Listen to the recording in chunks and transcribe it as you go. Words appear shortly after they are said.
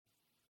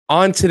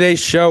On today's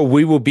show,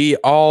 we will be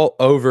all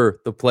over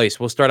the place.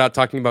 We'll start out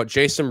talking about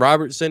Jason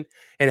Robertson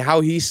and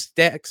how he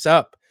stacks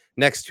up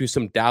next to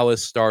some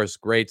Dallas Stars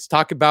greats.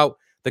 Talk about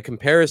the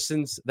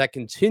comparisons that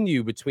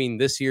continue between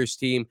this year's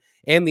team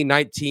and the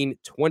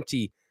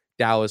 1920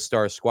 Dallas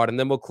Stars squad. And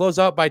then we'll close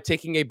out by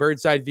taking a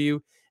bird's eye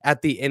view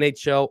at the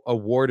NHL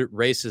award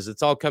races.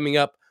 It's all coming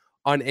up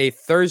on a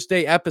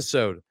Thursday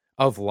episode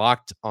of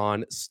Locked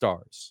On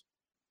Stars.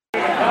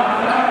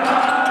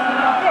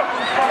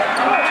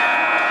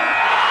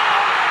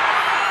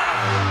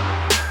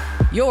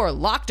 You're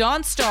Locked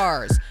On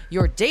Stars,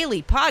 your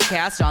daily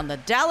podcast on the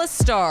Dallas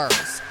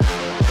Stars.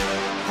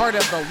 Part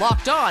of the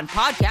Locked On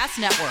Podcast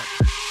Network,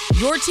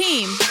 your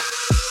team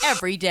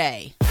every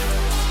day.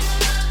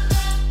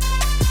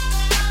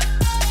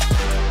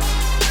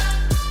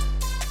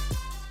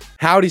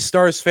 Howdy,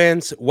 Stars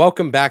fans.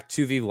 Welcome back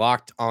to the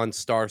Locked On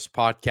Stars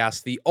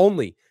podcast, the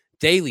only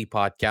daily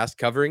podcast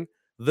covering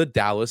the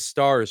Dallas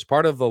Stars,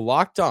 part of the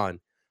Locked On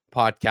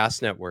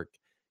Podcast Network,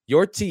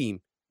 your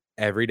team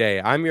every day.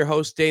 I'm your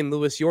host, Dane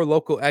Lewis, your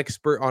local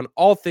expert on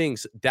all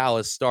things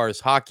Dallas Stars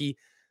hockey,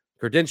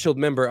 credentialed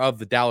member of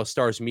the Dallas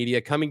Stars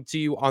media, coming to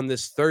you on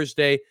this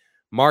Thursday,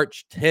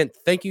 March 10th.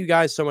 Thank you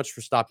guys so much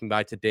for stopping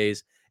by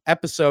today's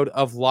episode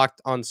of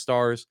Locked On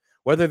Stars.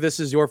 Whether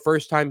this is your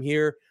first time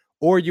here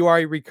or you are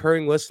a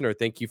recurring listener,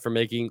 thank you for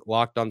making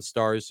Locked On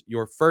Stars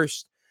your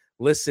first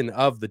listen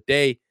of the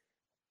day.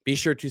 Be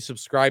sure to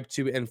subscribe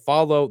to and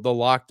follow the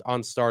Locked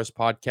On Stars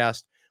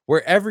podcast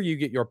wherever you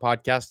get your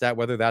podcast at,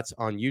 whether that's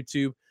on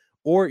YouTube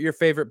or your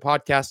favorite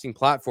podcasting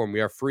platform.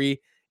 We are free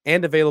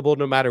and available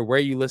no matter where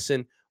you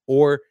listen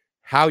or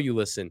how you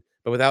listen.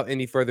 But without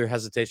any further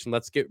hesitation,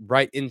 let's get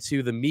right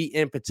into the meat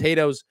and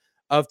potatoes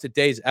of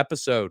today's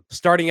episode.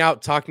 Starting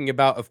out talking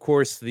about, of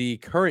course, the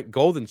current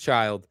golden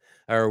child,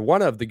 or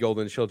one of the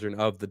golden children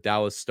of the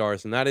Dallas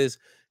Stars, and that is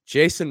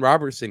Jason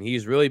Robertson.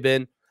 He's really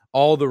been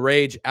all the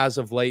rage as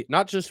of late,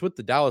 not just with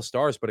the Dallas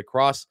Stars, but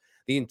across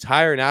the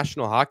entire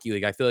National Hockey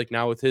League. I feel like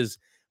now with his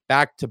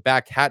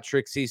back-to-back hat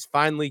tricks, he's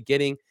finally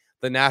getting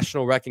the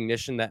national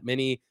recognition that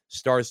many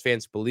Stars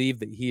fans believe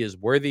that he is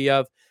worthy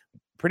of.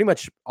 Pretty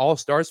much all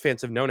Stars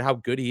fans have known how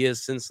good he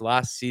is since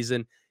last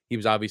season. He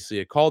was obviously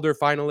a Calder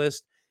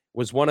finalist,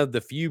 was one of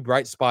the few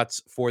bright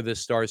spots for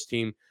this Stars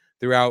team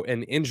throughout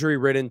an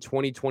injury-ridden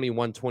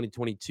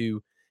 2021-2022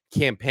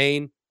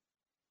 campaign,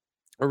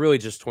 or really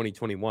just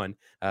 2021,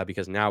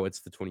 because now it's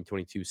the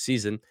 2022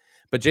 season.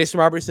 But Jason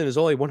Robertson is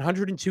only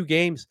 102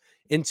 games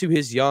into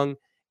his young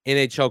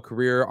NHL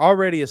career,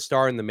 already a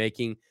star in the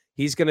making.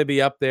 He's going to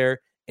be up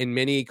there in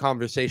many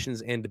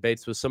conversations and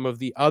debates with some of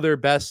the other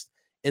best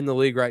in the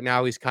league right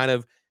now. He's kind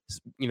of,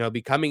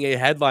 becoming a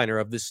headliner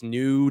of this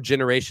new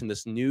generation,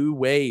 this new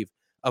wave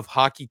of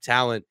hockey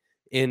talent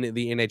in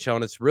the NHL.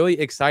 And it's really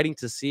exciting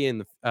to see.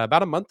 And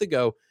about a month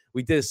ago,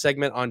 we did a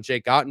segment on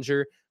Jake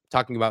Oettinger,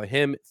 talking about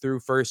him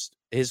through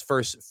his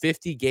first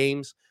 50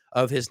 games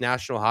of his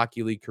National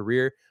Hockey League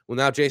career. Well,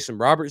 now Jason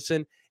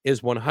Robertson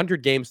is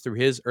 100 games through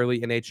his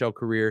early NHL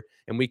career,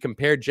 and we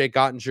compared Jake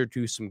Oettinger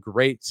to some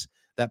greats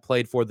that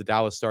played for the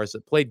Dallas Stars,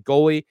 that played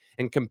goalie,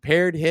 and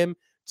compared him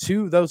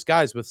to those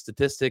guys with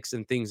statistics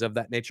and things of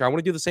that nature. I want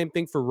to do the same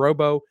thing for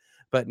Robo,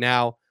 but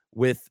now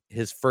with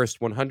his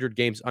first 100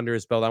 games under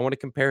his belt, I want to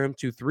compare him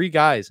to three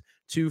guys,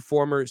 two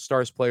former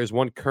Stars players,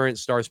 one current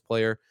Stars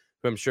player,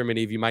 who I'm sure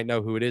many of you might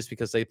know who it is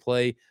because they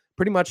play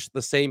pretty much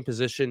the same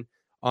position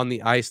on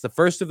the ice. The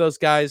first of those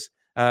guys,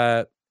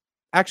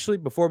 actually,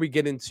 before we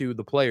get into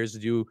the players, I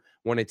do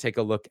want to take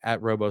a look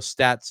at Robo's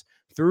stats.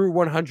 Through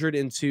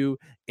 102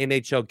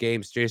 NHL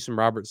games, Jason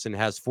Robertson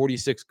has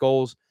 46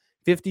 goals,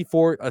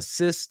 54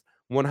 assists,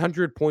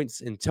 100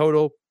 points in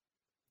total,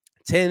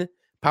 10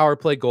 power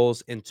play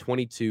goals, and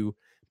 22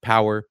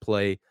 power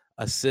play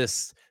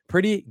assists.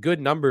 Pretty good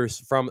numbers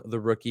from the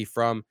rookie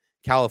from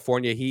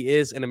California. He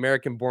is an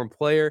American-born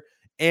player,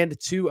 and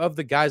two of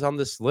the guys on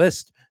this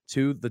list,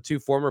 the two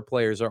former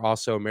players, are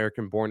also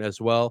American-born as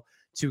well.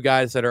 Two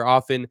guys that are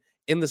often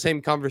in the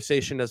same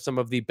conversation as some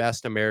of the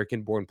best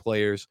American-born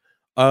players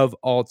of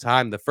all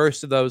time. The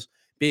first of those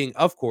being,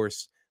 of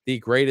course, the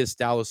greatest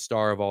Dallas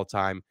Star of all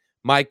time,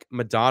 Mike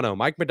Modano.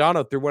 Mike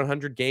Modano, through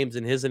 100 games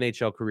in his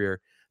NHL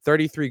career,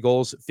 33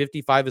 goals,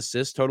 55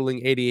 assists,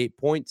 totaling 88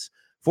 points,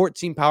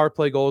 14 power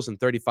play goals, and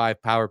 35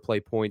 power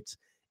play points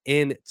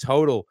in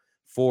total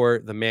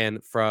for the man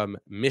from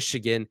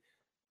Michigan.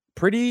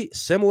 Pretty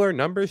similar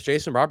numbers.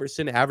 Jason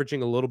Robertson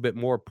averaging a little bit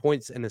more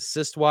points and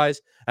assist-wise.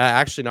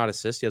 Actually, not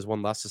assists. He has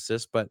one less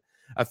assist, but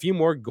a few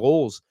more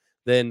goals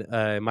than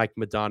Mike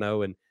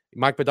Modano. And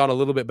Mike Modano a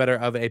little bit better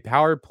of a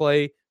power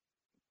play,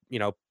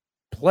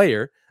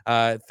 player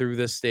through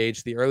this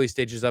stage, the early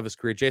stages of his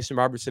career. Jason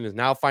Robertson is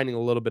now finding a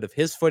little bit of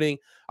his footing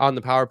on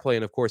the power play.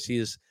 And, of course, he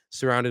is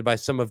surrounded by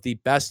some of the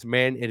best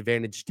man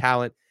advantage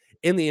talent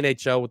in the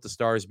NHL, with the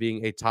Stars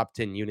being a top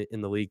 10 unit in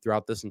the league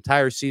throughout this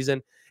entire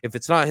season. If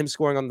it's not him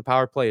scoring on the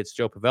power play, it's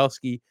Joe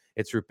Pavelski,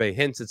 it's Rupe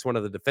Hintz, it's one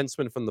of the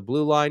defensemen from the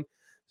blue line.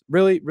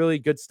 Really, really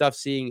good stuff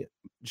seeing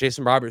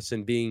Jason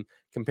Robertson being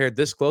compared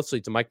this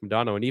closely to Mike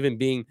Modano and even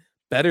being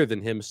better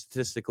than him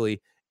statistically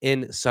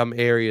in some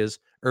areas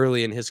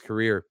early in his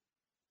career.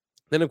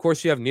 Then, of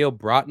course, you have Neil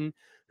Broughton,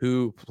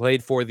 who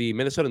played for the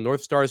Minnesota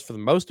North Stars for the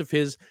most of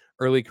his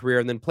early career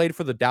and then played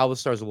for the Dallas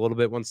Stars a little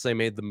bit once they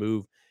made the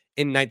move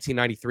in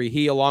 1993.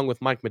 He, along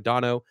with Mike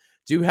Modano,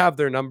 do have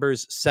their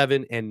numbers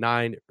 7 and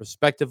 9,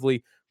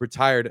 respectively,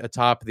 retired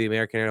atop the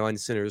American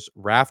Airlines Center's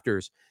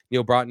rafters.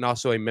 Neil Broughton,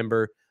 also a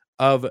member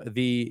of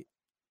the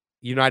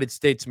United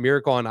States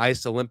Miracle on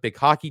Ice Olympic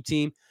hockey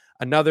team,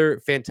 another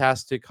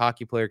fantastic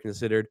hockey player,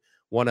 considered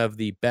one of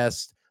the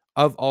best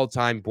of all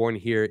time, born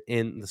here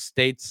in the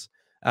States.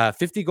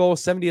 50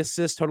 goals, 70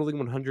 assists, totaling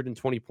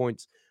 120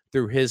 points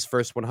through his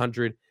first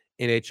 100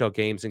 NHL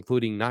games,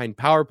 including 9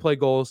 power play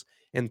goals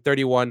and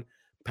 31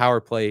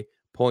 power play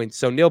points.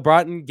 So Neil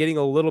Broughton getting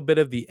a little bit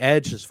of the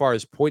edge as far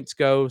as points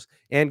goes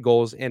and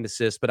goals and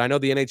assists. But I know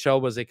the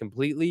NHL was a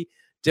completely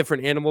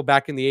different animal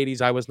back in the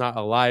 80s. I was not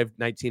alive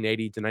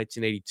 1980 to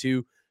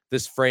 1982,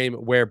 this frame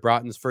where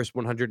Broughton's first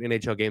 100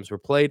 NHL games were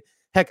played.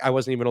 Heck, I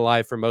wasn't even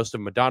alive for most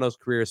of Modano's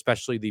career,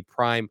 especially the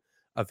prime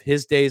of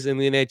his days in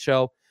the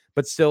NHL.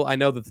 But still, I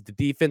know that the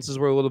defenses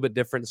were a little bit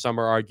different. Some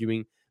are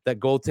arguing that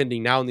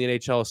goaltending now in the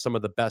NHL is some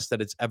of the best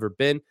that it's ever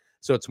been.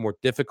 So it's more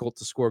difficult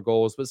to score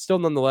goals, but still,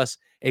 nonetheless,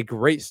 a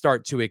great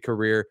start to a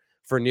career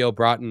for Neil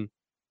Broughton.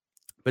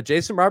 But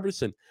Jason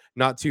Robertson,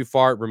 not too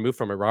far removed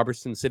from it.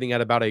 Robertson sitting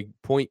at about a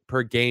point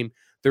per game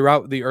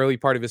throughout the early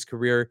part of his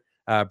career.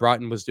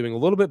 Broughton was doing a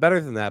little bit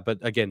better than that, but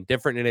again,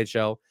 different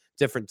NHL,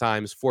 different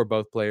times for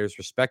both players,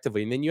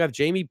 respectively. And then you have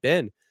Jamie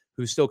Benn,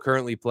 who still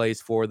currently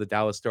plays for the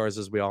Dallas Stars,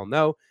 as we all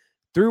know.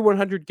 Through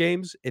 100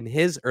 games in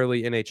his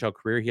early NHL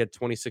career, he had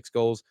 26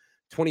 goals,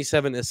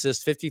 27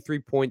 assists, 53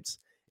 points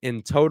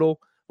in total,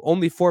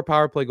 only 4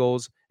 power play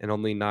goals, and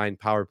only 9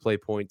 power play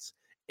points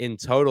in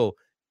total.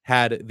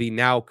 Had the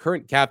now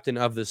current captain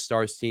of the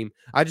Stars team.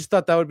 I just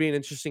thought that would be an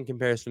interesting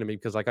comparison to me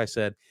because, like I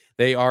said,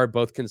 they are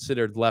both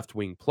considered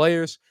left-wing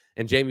players.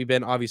 And Jamie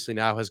Benn obviously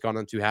now has gone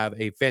on to have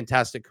a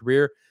fantastic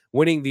career,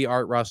 winning the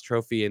Art Ross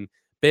Trophy and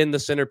been the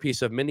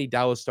centerpiece of many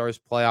Dallas Stars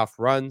playoff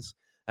runs.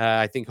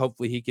 I think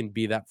hopefully he can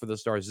be that for the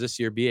Stars this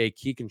year, be a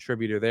key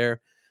contributor there,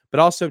 but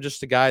also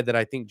just a guy that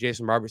I think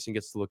Jason Robertson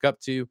gets to look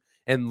up to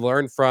and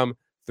learn from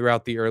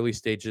throughout the early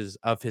stages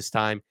of his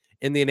time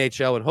in the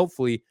NHL and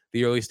hopefully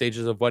the early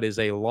stages of what is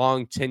a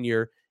long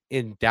tenure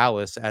in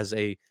Dallas as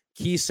a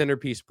key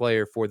centerpiece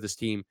player for this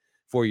team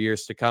for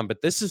years to come.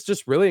 But this is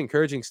just really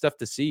encouraging stuff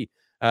to see.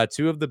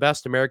 2 of the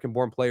best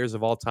American-born players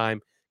of all time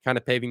kind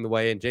of paving the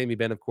way. And Jamie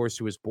Benn, of course,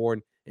 who was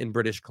born in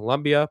British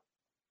Columbia.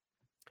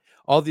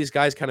 All these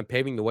guys kind of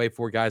paving the way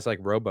for guys like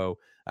Robo,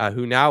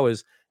 who now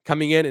is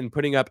coming in and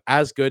putting up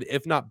as good,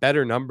 if not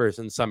better, numbers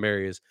in some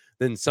areas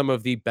than some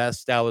of the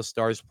best Dallas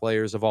Stars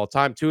players of all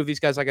time. 2 of these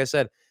guys, like I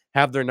said,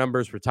 have their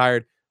numbers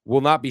retired.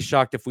 Will not be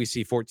shocked if we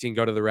see 14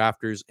 go to the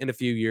rafters in a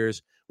few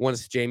years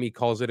once Jamie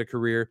calls it a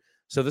career.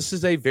 So this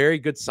is a very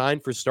good sign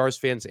for Stars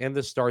fans and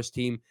the Stars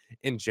team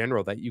in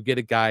general that you get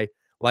a guy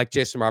like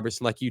Jason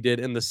Robertson, like you did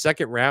in the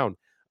second round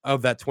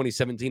of that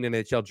 2017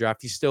 NHL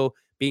draft. He's still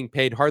being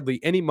paid hardly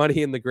any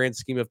money in the grand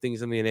scheme of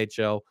things in the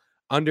NHL,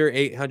 under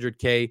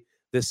 $800K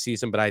this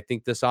season. But I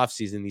think this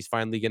offseason, he's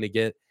finally going to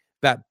get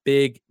that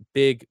big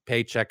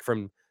paycheck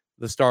from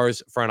the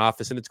Stars front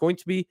office. And it's going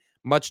to be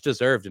much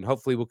deserved. And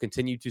hopefully we'll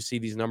continue to see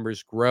these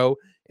numbers grow.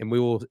 And we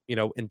will,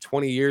 in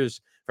 20 years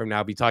from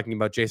now, be talking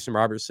about Jason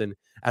Robertson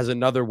as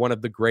another one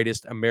of the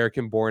greatest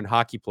American-born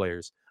hockey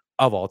players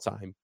of all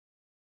time.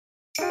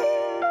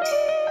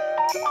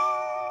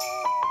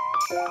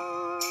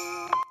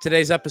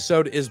 Today's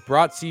episode is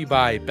brought to you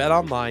by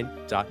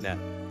BetOnline.net.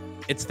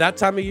 It's that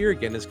time of year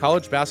again as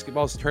college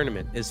basketball's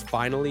tournament is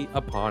finally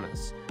upon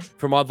us.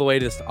 From all the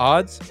latest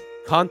odds,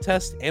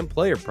 contests, and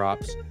player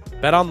props,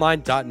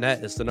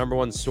 BetOnline.net is the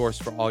 #1 source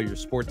for all your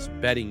sports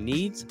betting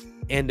needs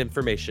and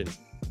information.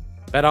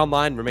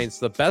 BetOnline remains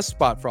the best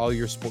spot for all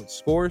your sports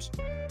scores,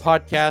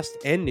 podcasts,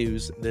 and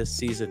news this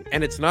season.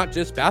 And it's not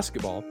just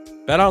basketball.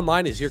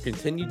 BetOnline is your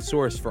continued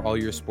source for all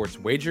your sports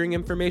wagering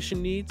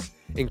information needs,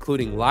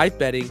 including live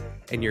betting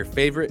and your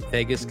favorite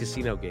Vegas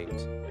casino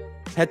games.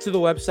 Head to the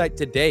website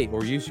today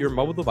or use your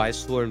mobile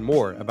device to learn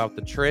more about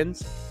the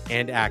trends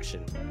and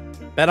action.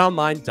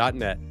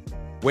 BetOnline.net,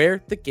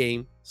 where the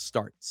game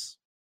starts.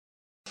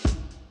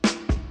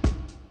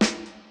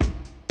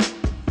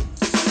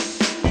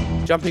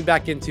 Jumping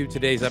back into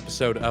today's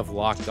episode of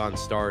Locked On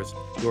Stars,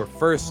 your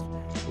first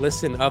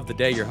listen of the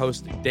day. Your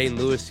host, Dane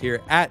Lewis,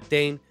 here at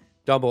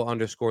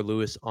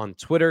Dane_Lewis on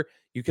Twitter.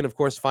 You can, of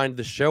course, find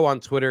the show on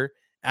Twitter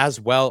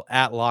as well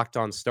at Locked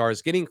On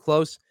Stars. Getting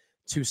close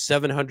to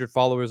 700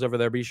 followers over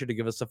there. Be sure to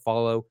give us a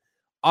follow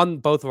on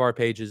both of our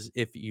pages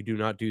if you do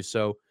not do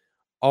so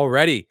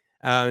already.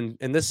 And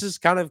this is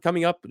kind of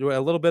coming up a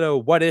little bit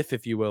of what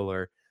if you will,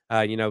 or,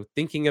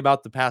 thinking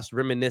about the past,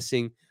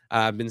 reminiscing.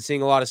 I've been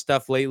seeing a lot of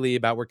stuff lately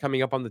about we're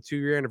coming up on the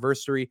 2-year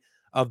anniversary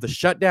of the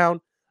shutdown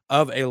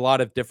of a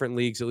lot of different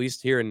leagues, at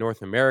least here in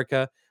North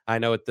America. I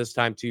know at this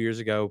time 2 years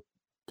ago,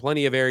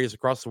 plenty of areas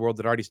across the world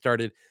that already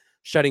started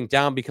shutting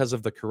down because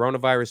of the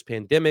coronavirus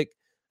pandemic.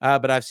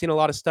 But I've seen a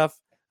lot of stuff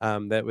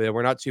that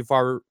we're not too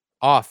far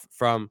off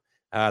from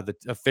the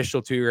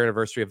official 2-year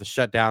anniversary of the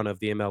shutdown of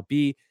the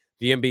MLB,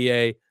 the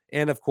NBA,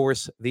 and of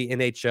course the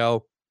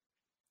NHL.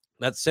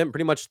 That sent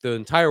pretty much the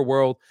entire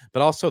world,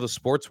 but also the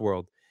sports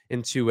world,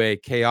 into a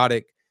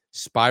chaotic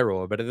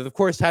spiral. But it, of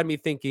course, had me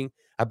thinking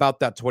about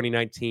that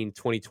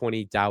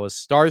 2019-2020 Dallas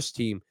Stars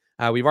team.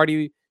 We've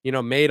already,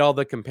 made all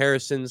the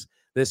comparisons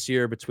this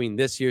year between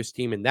this year's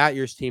team and that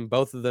year's team.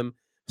 Both of them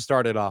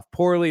started off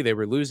poorly. They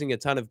were losing a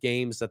ton of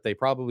games that they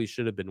probably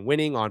should have been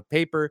winning on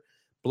paper,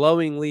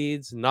 blowing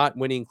leads, not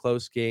winning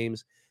close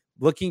games,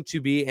 looking to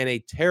be in a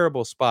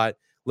terrible spot,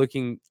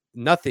 looking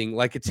nothing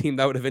like a team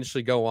that would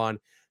eventually go on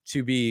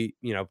to be,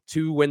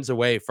 2 wins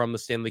away from the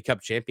Stanley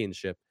Cup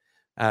championship.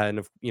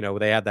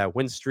 They had that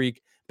win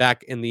streak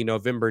back in the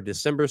November,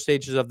 December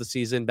stages of the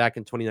season back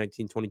in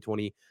 2019,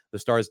 2020. The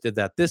Stars did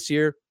that this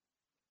year.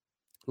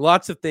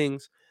 Lots of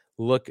things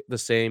look the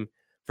same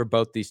for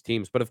both these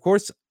teams. But of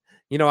course,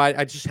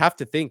 I just have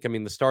to think,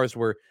 the Stars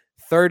were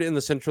third in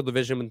the Central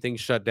Division when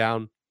things shut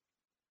down.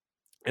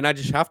 And I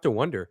just have to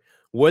wonder,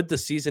 would the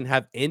season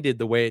have ended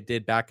the way it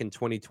did back in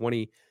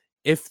 2020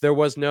 if there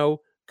was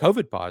no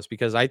COVID pause?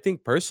 Because I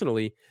think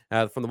personally,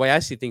 from the way I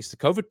see things, the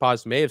COVID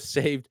pause may have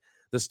saved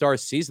the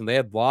Stars season. They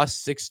had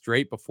lost 6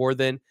 straight before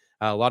then.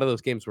 A lot of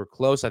those games were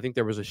close. I think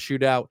there was a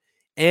shootout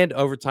and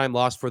overtime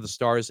loss for the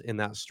Stars in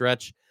that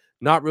stretch.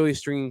 Not really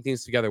stringing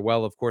things together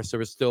well. Of course, there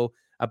was still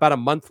about a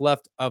month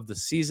left of the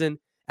season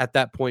at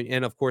that point.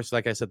 And of course,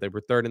 like I said, they were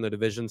third in the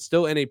division,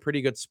 still in a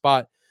pretty good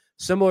spot,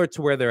 similar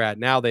to where they're at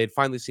now. They had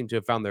finally seemed to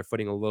have found their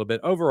footing a little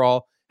bit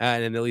overall.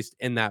 And at least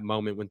in that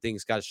moment when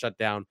things got shut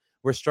down,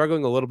 we're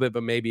struggling a little bit,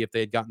 but maybe if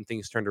they had gotten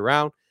things turned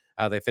around,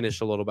 they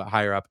finished a little bit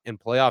higher up in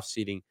playoff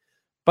seeding.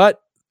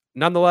 But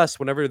nonetheless,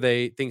 whenever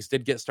things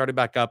did get started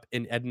back up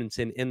in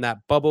Edmonton in that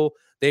bubble,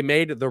 they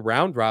made the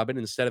round robin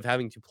instead of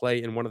having to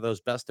play in one of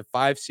those best of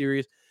 5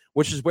 series,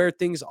 which is where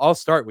things all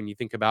start when you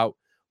think about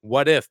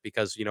what if,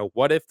 because,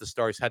 what if the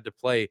Stars had to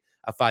play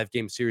a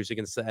 5-game series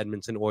against the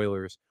Edmonton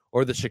Oilers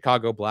or the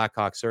Chicago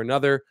Blackhawks or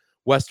another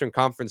Western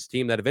Conference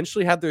team that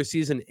eventually had their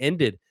season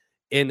ended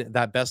in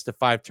that best of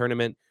 5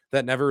 tournament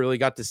that never really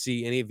got to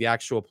see any of the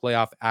actual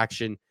playoff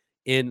action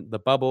in the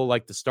bubble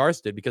like the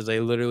Stars did, because they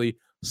literally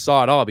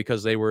saw it all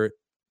because they were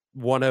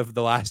one of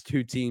the last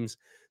 2 teams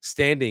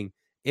standing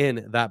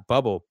in that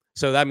bubble.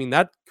 So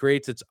that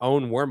creates its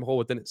own wormhole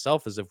within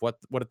itself, as if what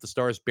if the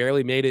Stars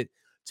barely made it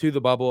to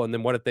the bubble, and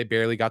then what if they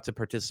barely got to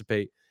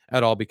participate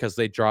at all because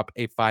they drop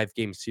a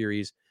 5-game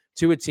series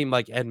to a team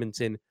like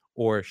Edmonton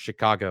or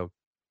Chicago.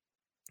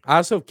 I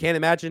also can't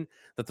imagine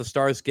that the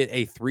Stars get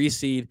a 3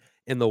 seed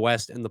in the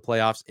West in the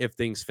playoffs if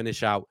things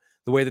finish out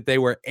the way that they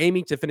were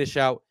aiming to finish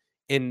out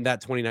in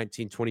that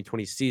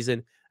 2019-2020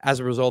 season. As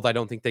a result, I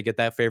don't think they get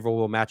that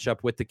favorable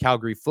matchup with the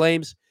Calgary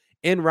Flames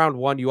in round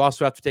 1. You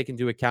also have to take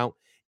into account,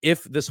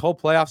 if this whole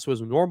playoffs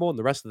was normal and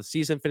the rest of the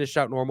season finished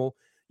out normal,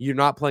 you're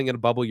not playing in a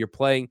bubble. You're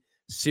playing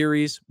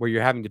series where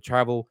you're having to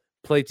travel,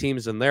 play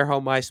teams in their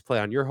home ice, play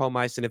on your home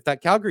ice. And if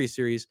that Calgary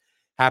series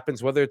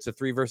happens, whether it's a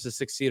 3 versus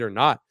 6 seed or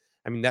not,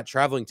 that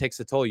traveling takes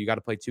a toll. You got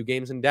to play 2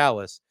 games in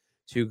Dallas,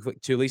 to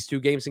at least 2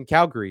 games in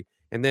Calgary.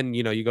 And then,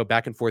 you go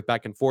back and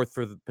forth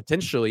for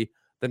potentially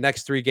the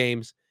next 3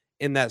 games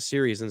in that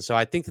series. And so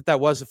I think that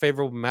was a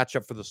favorable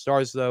matchup for the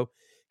Stars, though.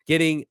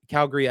 Getting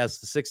Calgary as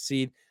the 6th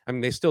seed,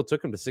 they still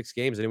took them to 6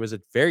 games, and it was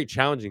a very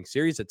challenging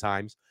series at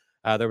times.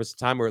 There was a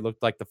time where it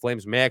looked like the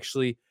Flames may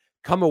actually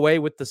come away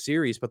with the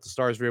series, but the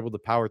Stars were able to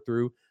power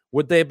through.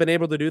 Would they have been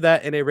able to do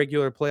that in a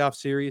regular playoff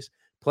series,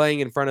 playing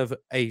in front of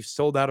a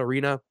sold-out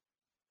arena,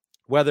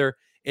 whether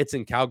it's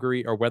in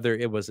Calgary or whether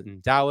it was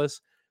in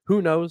Dallas?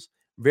 Who knows?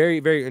 Very,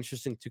 very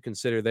interesting to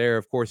consider there.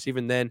 Of course,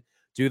 even then,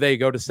 do they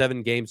go to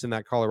 7 games in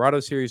that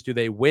Colorado series? Do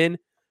they win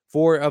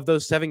 4 of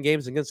those 7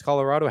 games against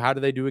Colorado? How do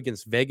they do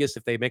against Vegas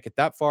if they make it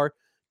that far?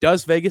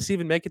 Does Vegas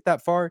even make it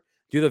that far?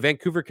 Do the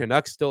Vancouver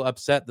Canucks still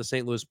upset the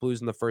St. Louis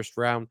Blues in the first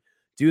round?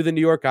 Do the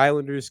New York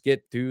Islanders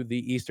get through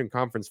the Eastern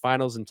Conference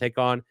Finals and take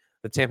on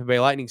the Tampa Bay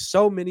Lightning?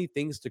 So many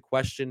things to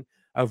question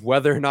of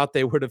whether or not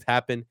they would have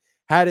happened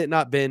had it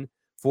not been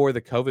for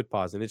the COVID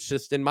pause. And it's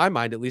just, in my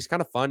mind, at least,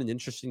 kind of fun and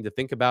interesting to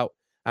think about.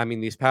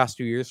 These past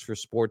 2 years for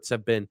sports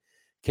have been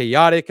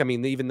chaotic.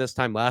 Even this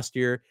time last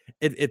year,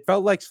 it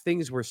felt like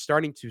things were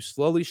starting to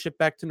slowly shift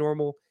back to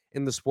normal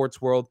in the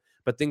sports world,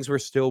 but things were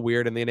still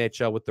weird in the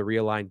NHL with the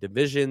realigned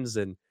divisions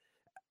and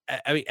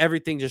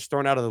everything just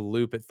thrown out of the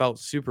loop. It felt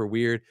super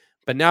weird.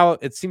 But now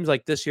it seems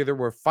like this year that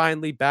we're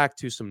finally back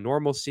to some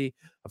normalcy.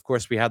 Of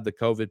course, we had the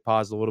COVID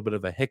pause, a little bit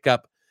of a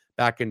hiccup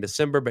back in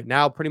December, but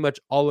now pretty much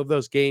all of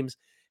those games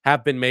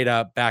have been made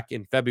up back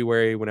in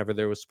February whenever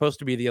there was supposed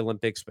to be the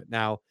Olympics, but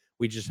now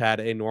we just had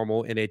a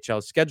normal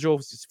NHL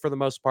schedule for the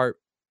most part.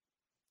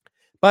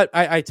 But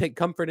I take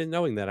comfort in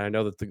knowing that. I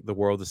know that the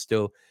world is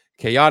still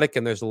chaotic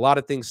and there's a lot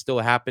of things still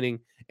happening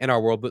in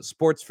our world. But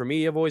sports, for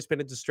me, have always been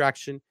a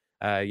distraction,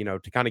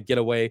 to kind of get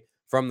away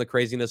from the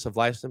craziness of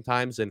life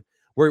sometimes. And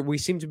we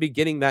seem to be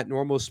getting that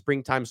normal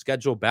springtime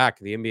schedule back.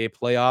 The NBA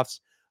playoffs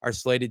are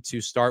slated to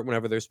start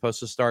whenever they're supposed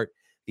to start.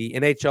 The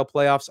NHL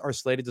playoffs are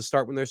slated to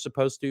start when they're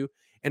supposed to.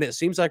 And it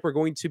seems like we're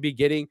going to be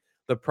getting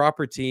the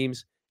proper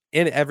teams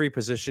in every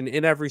position,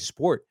 in every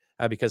sport,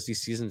 because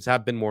these seasons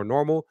have been more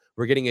normal.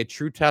 We're getting a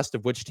true test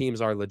of which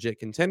teams are legit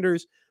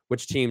contenders,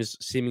 which teams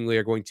seemingly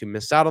are going to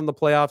miss out on the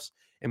playoffs,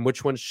 and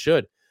which ones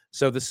should.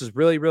 So this is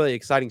really, really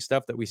exciting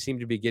stuff that we seem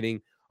to be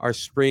getting our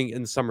spring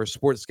and summer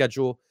sports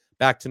schedule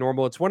back to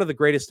normal. It's one of the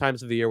greatest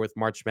times of the year with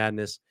March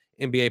Madness,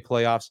 NBA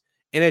playoffs,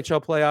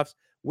 NHL playoffs.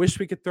 Wish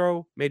we could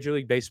throw Major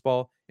League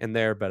Baseball in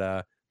there,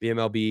 but the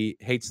MLB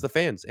hates the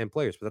fans and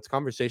players. But that's a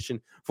conversation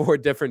for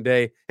a different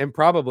day and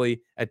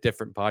probably a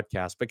different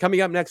podcast. But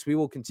coming up next, we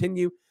will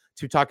continue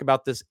to talk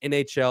about this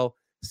NHL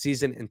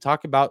season and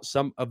talk about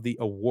some of the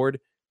award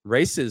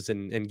races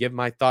and give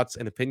my thoughts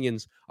and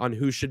opinions on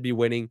who should be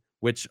winning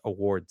which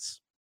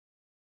awards.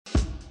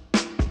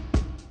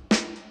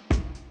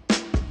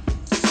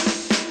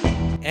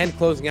 And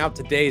closing out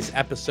today's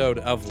episode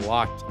of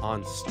Locked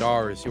on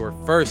Stars, your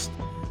first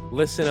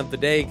listen of the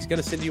day is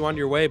going to send you on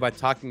your way by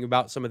talking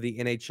about some of the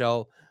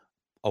NHL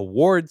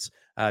awards,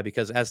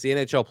 because as the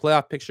NHL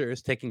playoff picture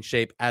is taking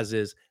shape, as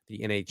is the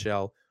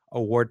NHL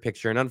award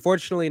picture. And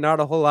unfortunately, not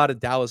a whole lot of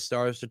Dallas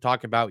Stars to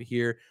talk about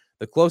here.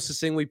 The closest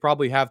thing we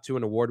probably have to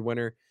an award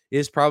winner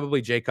is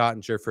probably Jake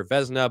Oettinger for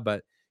Vezina,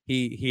 but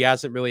he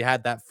hasn't really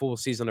had that full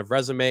season of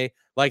resume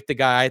like the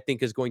guy I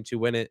think is going to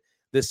win it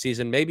this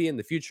season. Maybe in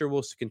the future,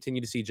 we'll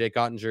continue to see Jake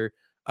Oettinger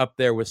up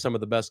there with some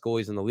of the best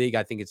goalies in the league.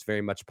 I think it's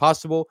very much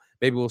possible.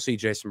 Maybe we'll see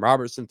Jason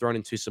Robertson thrown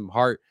into some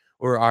Hart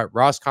or Art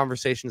Ross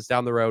conversations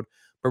down the road,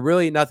 but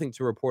really nothing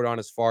to report on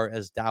as far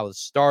as Dallas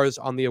Stars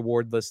on the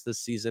award list this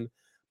season.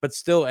 But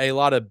still a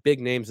lot of big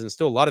names and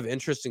still a lot of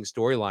interesting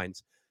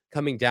storylines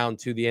coming down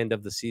to the end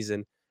of the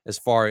season as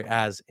far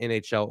as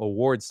NHL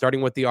awards,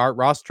 starting with the Art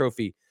Ross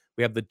Trophy.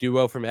 We have the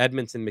duo from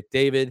Edmonton,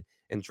 McDavid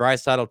and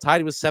Draisaitl,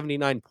 tied with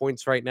 79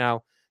 points right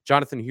now.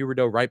 Jonathan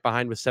Huberdeau right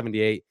behind with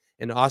 78,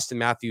 and Austin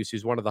Matthews,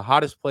 who's one of the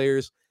hottest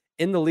players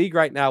in the league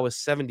right now, with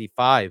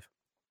 75.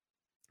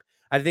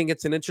 I think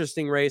it's an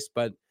interesting race,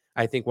 but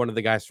I think one of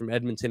the guys from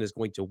Edmonton is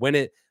going to win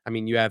it. I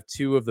mean, you have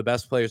two of the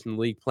best players in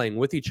the league playing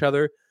with each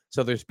other,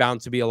 so there's bound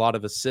to be a lot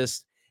of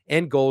assists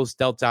and goals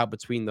dealt out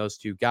between those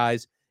two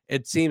guys.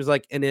 It seems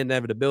like an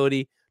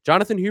inevitability.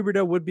 Jonathan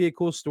Huberdeau would be a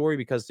cool story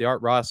because the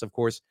Art Ross, of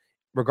course,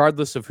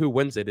 regardless of who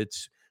wins it,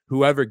 it's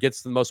whoever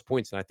gets the most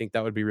points, and I think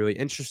that would be really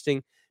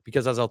interesting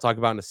because, as I'll talk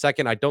about in a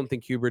second, I don't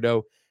think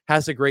Huberdeau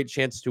has a great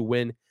chance to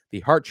win the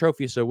Hart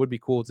Trophy, so it would be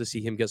cool to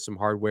see him get some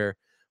hardware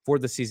for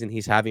the season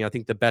he's having. I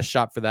think the best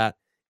shot for that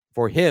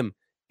for him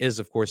is,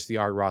 of course, the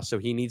Art Ross, so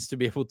he needs to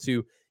be able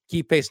to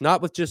keep pace,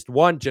 not with just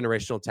one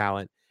generational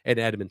talent in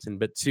Edmonton,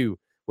 but two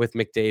with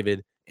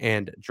McDavid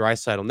and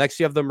Draisaitl. Next,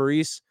 you have the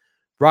Maurice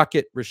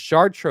Rocket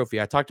Richard Trophy.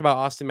 I talked about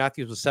Austin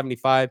Matthews with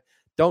 75.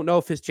 Don't know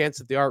if his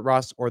chance at the Art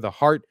Ross or the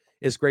Hart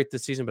is great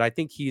this season, but I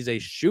think he's a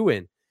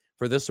shoo-in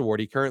for this award.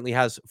 He currently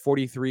has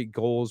 43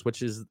 goals,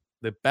 which is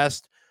the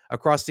best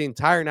across the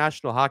entire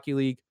National Hockey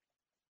League.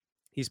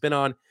 He's been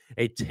on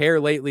a tear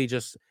lately,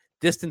 just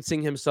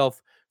distancing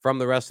himself from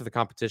the rest of the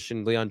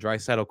competition. Leon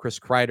Draisaitl, Chris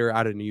Kreider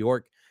out of New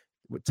York,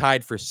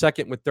 tied for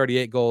second with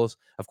 38 goals.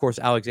 Of course,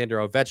 Alexander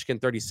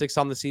Ovechkin, 36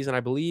 on the season, I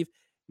believe.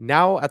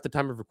 Now, at the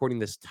time of recording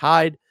this,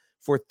 tied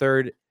for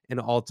third in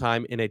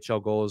all-time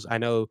NHL goals. I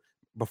know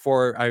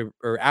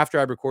after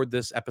I record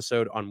this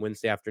episode on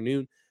Wednesday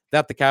afternoon,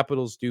 that the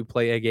Capitals do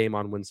play a game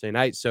on Wednesday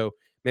night. So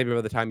maybe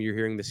by the time you're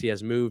hearing this, he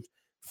has moved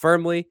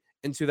firmly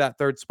into that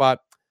third spot.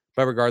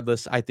 But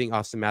regardless, I think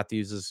Austin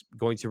Matthews is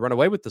going to run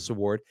away with this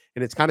award.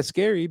 And it's kind of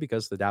scary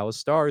because the Dallas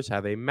Stars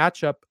have a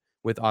matchup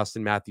with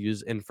Austin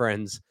Matthews and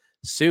friends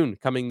soon,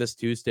 coming this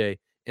Tuesday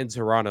in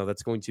Toronto.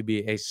 That's going to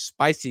be a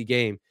spicy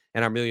game.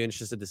 And I'm really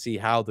interested to see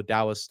how the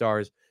Dallas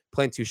Stars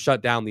plan to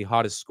shut down the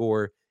hottest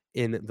scorer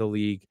in the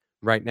league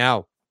right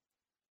now.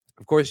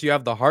 Of course, you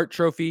have the Hart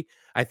Trophy.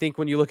 I think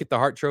when you look at the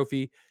Hart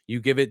Trophy, you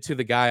give it to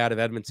the guy out of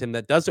Edmonton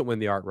that doesn't win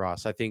the Art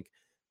Ross. I think,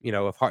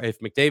 if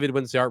McDavid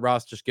wins the Art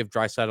Ross, just give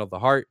Draisaitl the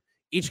Hart.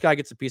 Each guy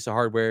gets a piece of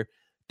hardware.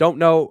 Don't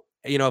know,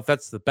 if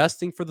that's the best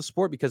thing for the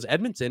sport, because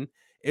Edmonton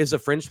is a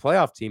fringe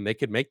playoff team. They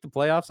could make the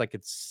playoffs. I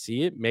could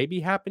see it maybe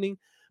happening,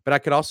 but I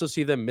could also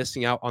see them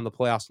missing out on the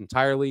playoffs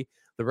entirely.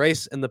 The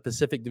race in the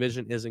Pacific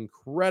Division is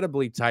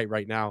incredibly tight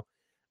right now.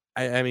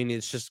 I mean,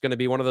 it's just going to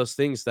be one of those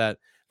things that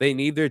they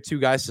need their two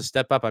guys to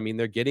step up. I mean,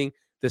 they're getting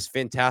this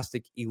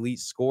fantastic elite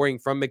scoring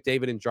from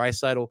McDavid and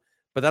Draisaitl,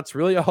 but that's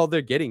really all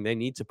they're getting. They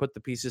need to put the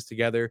pieces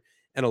together,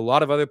 and a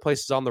lot of other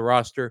places on the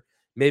roster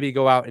maybe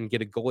go out and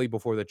get a goalie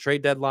before the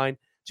trade deadline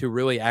to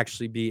really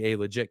actually be a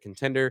legit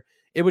contender.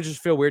 It would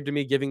just feel weird to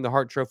me giving the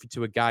Hart Trophy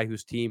to a guy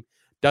whose team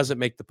doesn't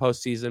make the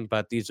postseason,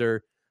 but these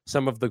are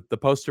some of the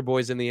poster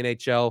boys in the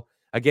NHL.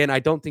 Again, I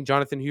don't think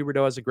Jonathan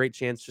Huberdeau has a great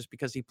chance just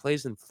because he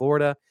plays in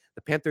Florida.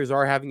 The Panthers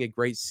are having a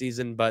great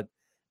season, but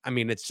I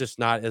mean, it's just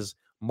not as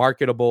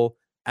marketable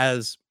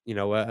as,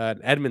 an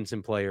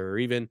Edmonton player, or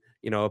even,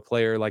 a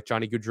player like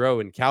Johnny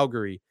Gaudreau in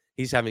Calgary.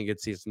 He's having a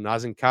good season.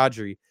 Nazem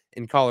Kadri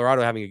in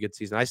Colorado having a good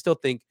season. I still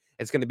think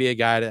it's going to be a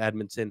guy at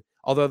Edmonton,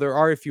 although there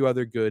are a few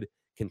other good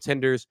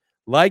contenders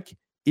like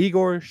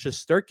Igor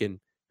Shesterkin,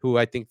 who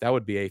I think that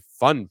would be a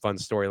fun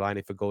storyline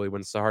if a goalie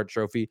wins the Hart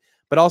Trophy.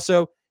 But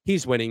also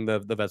he's winning the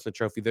Vezina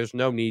Trophy. There's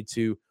no need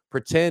to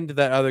pretend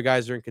that other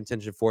guys are in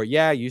contention for it.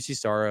 Yeah, UC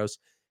Saros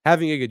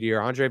having a good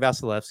year. Andrei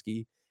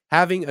Vasilevsky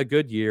having a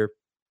good year.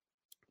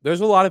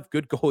 There's a lot of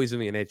good goalies in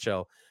the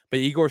NHL, but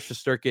Igor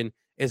Shesterkin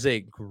is a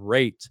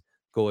great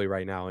goalie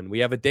right now. And we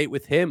have a date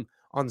with him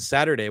on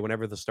Saturday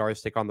whenever the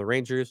Stars take on the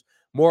Rangers.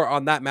 More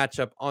on that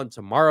matchup on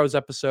tomorrow's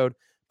episode.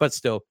 But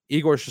still,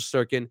 Igor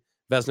Shesterkin,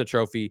 Vezina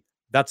Trophy,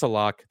 that's a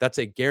lock. That's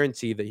a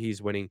guarantee that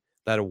he's winning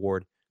that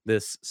award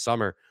this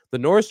summer. The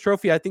Norris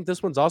Trophy, I think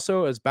this one's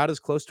also about as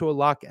close to a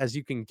lock as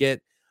you can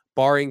get,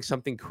 barring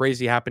something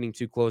crazy happening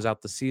to close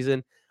out the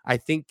season. I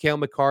think Cale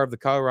Makar of the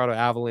Colorado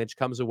Avalanche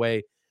comes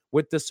away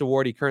with this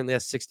award. He currently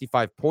has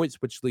 65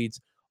 points, which leads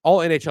all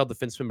NHL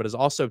defensemen, but is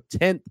also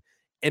 10th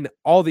in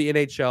all the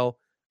NHL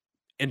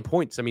in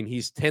points. I mean,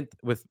 he's 10th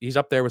he's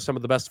up there with some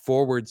of the best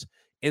forwards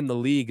in the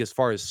league as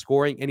far as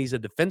scoring, and he's a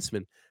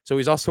defenseman. So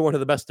he's also one of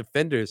the best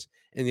defenders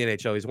in the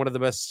NHL. He's one of the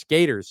best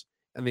skaters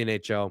in the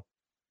NHL.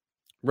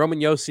 Roman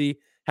Josi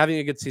having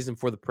a good season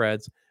for the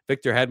Preds.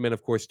 Victor Hedman,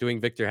 of course, doing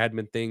Victor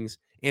Hedman things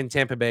in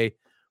Tampa Bay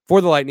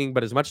for the Lightning.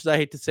 But as much as I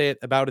hate to say it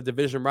about a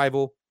division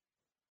rival,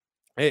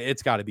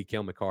 it's got to be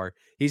Cale Makar.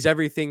 He's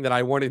everything that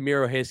I wanted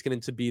Miro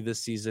Heiskanen to be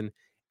this season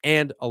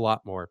and a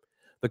lot more.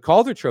 The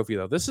Calder Trophy,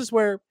 though, this is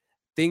where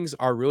things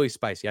are really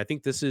spicy. I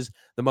think this is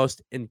the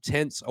most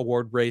intense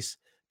award race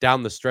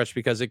down the stretch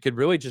because it could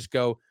really just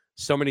go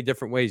so many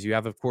different ways. You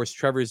have, of course,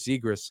 Trevor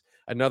Zegras,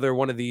 another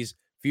one of these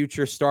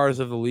future stars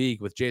of the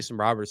league with Jason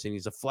Robertson.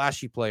 He's a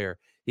flashy player.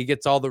 He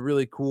gets all the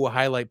really cool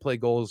highlight play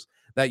goals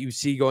that you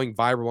see going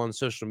viral on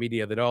social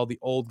media that all the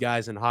old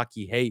guys in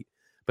hockey hate,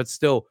 but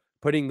still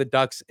putting the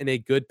Ducks in a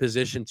good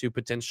position to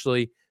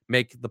potentially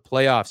make the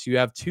playoffs. You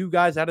have two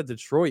guys out of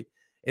Detroit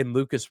in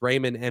Lucas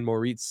Raymond and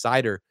Moritz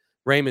Seider.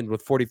 Raymond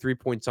with 43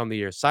 points on the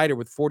year, Seider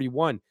with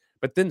 41.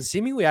 But then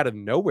seemingly out of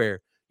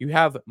nowhere, you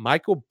have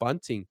Michael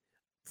Bunting,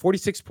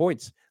 46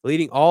 points,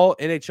 leading all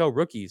NHL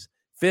rookies.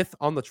 Fifth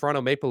on the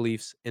Toronto Maple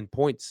Leafs in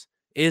points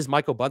is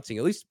Michael Bunting.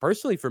 At least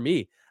personally for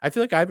me, I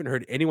feel like I haven't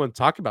heard anyone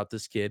talk about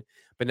this kid.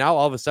 But now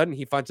all of a sudden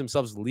he finds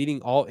himself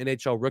leading all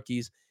NHL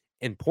rookies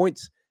in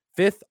points.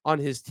 Fifth on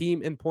his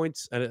team in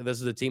points. And this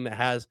is a team that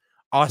has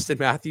Austin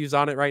Matthews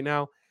on it right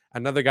now.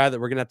 Another guy that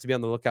we're going to have to be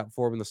on the lookout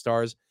for when the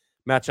Stars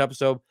match up.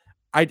 So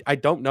I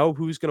don't know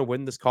who's going to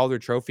win this Calder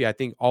Trophy. I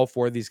think all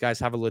four of these guys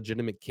have a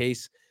legitimate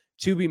case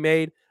to be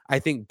made. I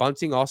think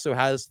Bunting also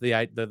has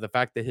the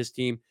fact that his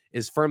team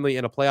is firmly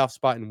in a playoff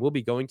spot and will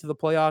be going to the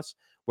playoffs,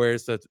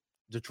 whereas the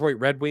Detroit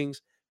Red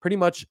Wings pretty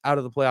much out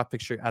of the playoff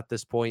picture at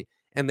this point,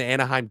 and the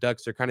Anaheim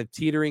Ducks are kind of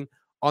teetering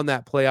on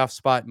that playoff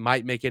spot,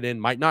 might make it in,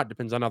 might not,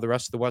 depends on how the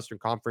rest of the Western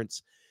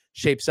Conference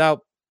shapes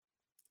out.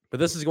 But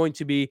this is going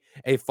to be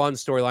a fun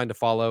storyline to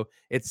follow.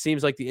 It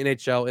seems like the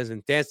NHL is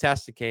in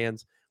fantastic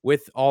hands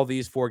with all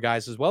these four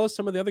guys, as well as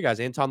some of the other guys.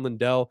 Anton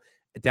Lundell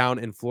down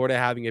in Florida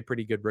having a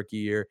pretty good rookie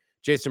year.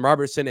 Jason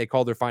Robertson, a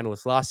Calder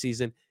finalist last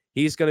season.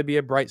 He's going to be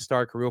a bright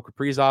star. Kirill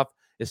Kaprizov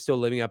is still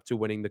living up to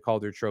winning the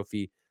Calder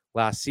Trophy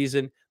last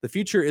season. The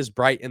future is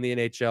bright in the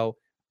NHL.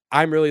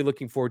 I'm really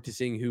looking forward to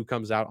seeing who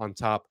comes out on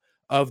top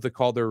of the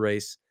Calder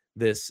race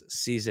this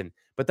season.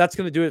 But that's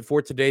going to do it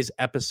for today's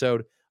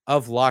episode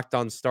of Locked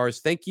On Stars.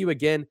 Thank you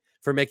again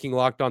for making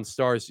Locked On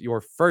Stars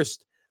your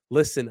first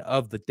listen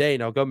of the day.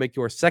 Now go make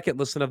your second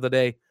listen of the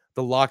day,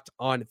 the Locked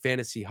On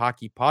Fantasy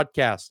Hockey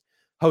Podcast.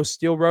 Host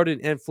Steel Roden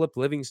and Flip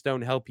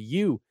Livingstone help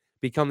you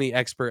become the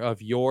expert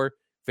of your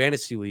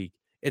fantasy league.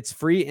 It's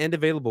free and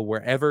available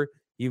wherever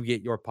you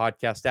get your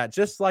podcast at,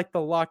 just like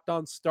the Locked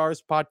On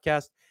Stars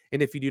podcast.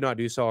 And if you do not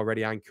do so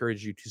already, I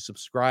encourage you to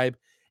subscribe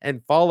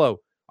and follow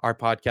our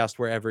podcast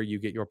wherever you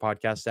get your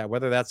podcast at,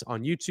 whether that's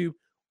on YouTube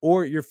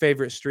or your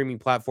favorite streaming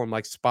platform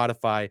like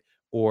Spotify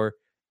or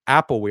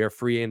Apple. We are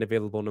free and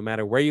available no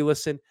matter where you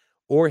listen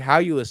or how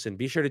you listen.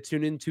 Be sure to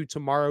tune into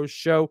tomorrow's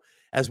show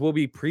as we'll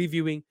be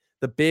previewing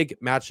the big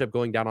matchup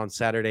going down on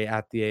Saturday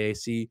at the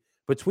AAC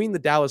between the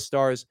Dallas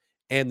Stars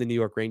and the New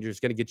York Rangers.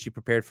 Going to get you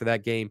prepared for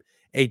that game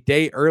a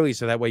day early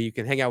so that way you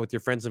can hang out with your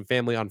friends and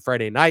family on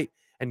Friday night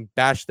and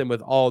bash them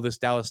with all this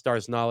Dallas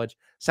Stars knowledge.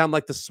 Sound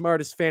like the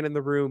smartest fan in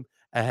the room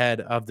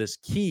ahead of this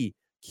key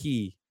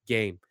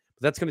game.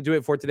 But that's going to do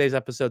it for today's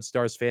episode,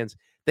 Stars fans.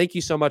 Thank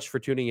you so much for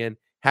tuning in.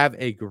 Have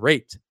a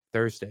great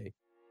Thursday.